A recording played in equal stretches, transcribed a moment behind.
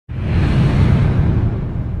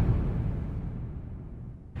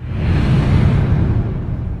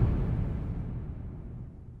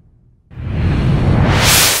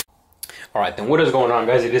Alright, then what is going on,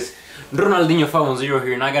 guys? It is Ronaldinho 510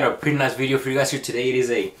 here, and I got a pretty nice video for you guys here today. It is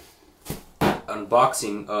a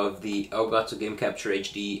unboxing of the Elgato Game Capture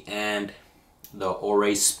HD and the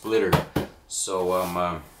Orei splitter. So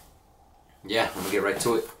yeah, I'm gonna get right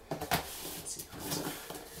to it. Let's see.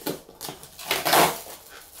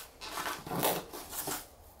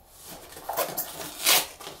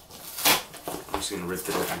 I'm just gonna rip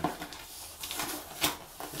it open.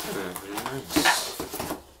 Very nice.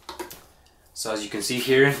 So as you can see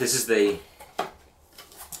here, this is the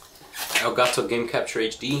Elgato Game Capture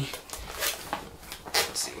HD.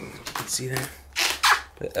 Let's see if you can see that.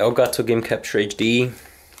 The Elgato Game Capture HD.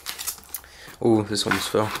 Ooh, this almost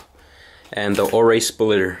fell. And the Orei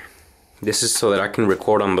splitter. This is so that I can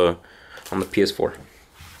record on the PS4.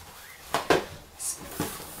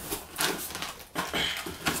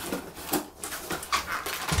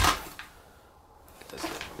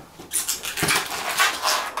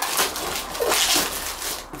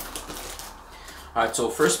 Alright, so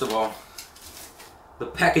first of all, the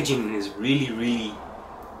packaging is really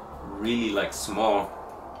like small.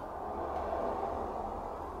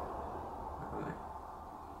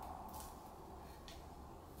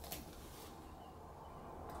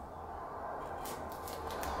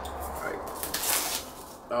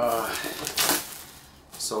 Alright.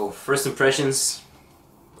 So first impressions,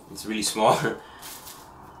 it's really small.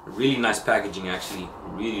 Really nice packaging, actually.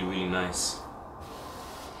 Really nice.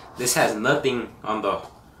 This has nothing on the,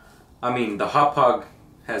 the Hot Pog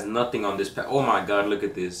has nothing on this pack. Oh my god, look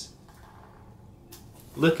at this.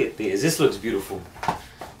 Look at this. This looks beautiful.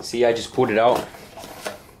 See, I just pulled it out.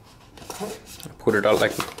 I pulled it out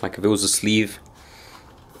like if it was a sleeve.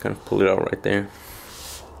 Kind of pull it out right there.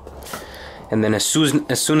 And then as soon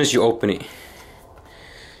as you open it,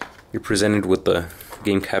 you're presented with the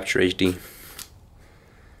Game Capture HD.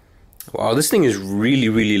 Wow, this thing is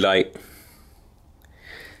really light.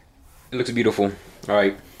 It looks beautiful.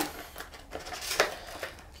 Alright.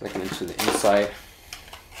 Looking into the inside.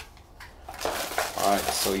 Alright,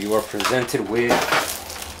 so you are presented with,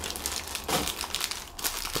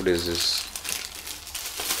 what is this?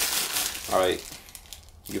 Alright.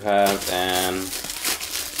 You have an,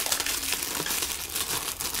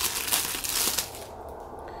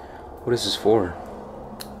 what is this for?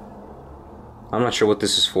 I'm not sure what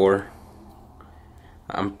this is for.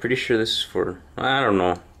 I'm pretty sure this is for, I don't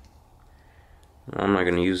know. I'm not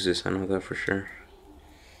gonna use this, I know that for sure.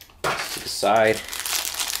 To the side,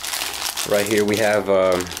 right here we have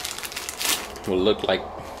what look like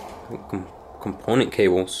component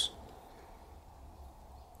cables.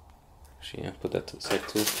 Actually, yeah, put that to the side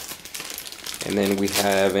too. And then we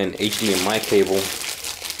have an HDMI cable,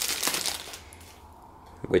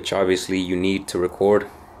 which obviously you need to record.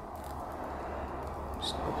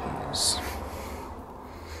 Just open this.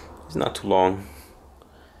 It's not too long.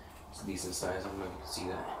 It's a decent size, I don't know if you can see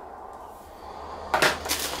that.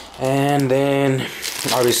 And then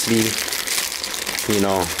obviously, you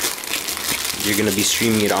know, you're gonna be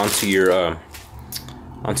streaming it onto your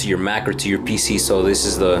Mac or to your PC, so this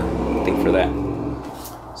is the thing for that.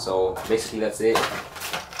 So basically that's it.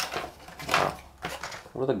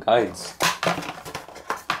 What are the guides?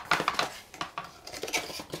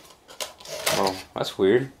 Oh, that's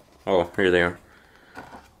weird. Oh, here they are.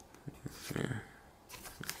 Yeah.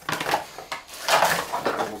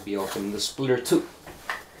 We'll be opening the splitter too.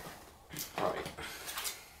 Alright.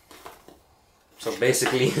 So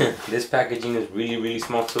basically, this packaging is really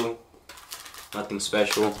small too. Nothing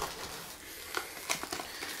special.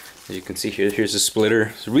 As you can see here, here's the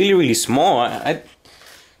splitter. It's really small. I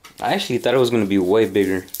actually thought it was going to be way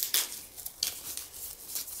bigger.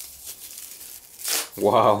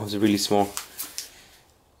 Wow, it's really small.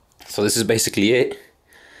 So this is basically it.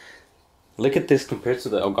 Look at this compared to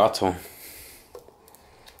the Elgato.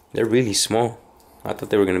 They're really small. I thought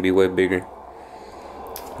they were going to be way bigger.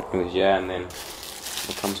 Anyways, yeah, and then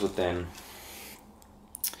it comes with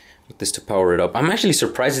this to power it up. I'm actually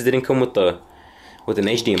surprised it didn't come with an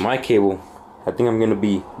HDMI cable. I think I'm gonna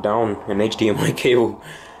be down an HDMI cable.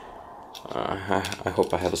 I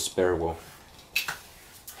hope I have a spare. Well,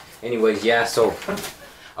 anyways, yeah, so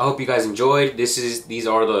I hope you guys enjoyed. These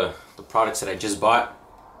are the products that I just bought.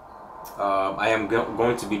 I am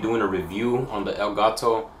going to be doing a review on the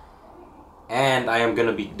Elgato, and I am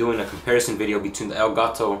gonna be doing a comparison video between the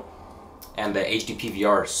Elgato and the HD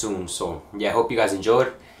PVR soon. So yeah, I hope you guys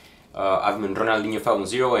enjoyed. I've been Ronaldinho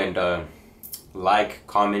 510, and like,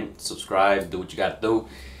 comment, subscribe, do what you gotta do.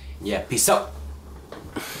 Yeah, peace out.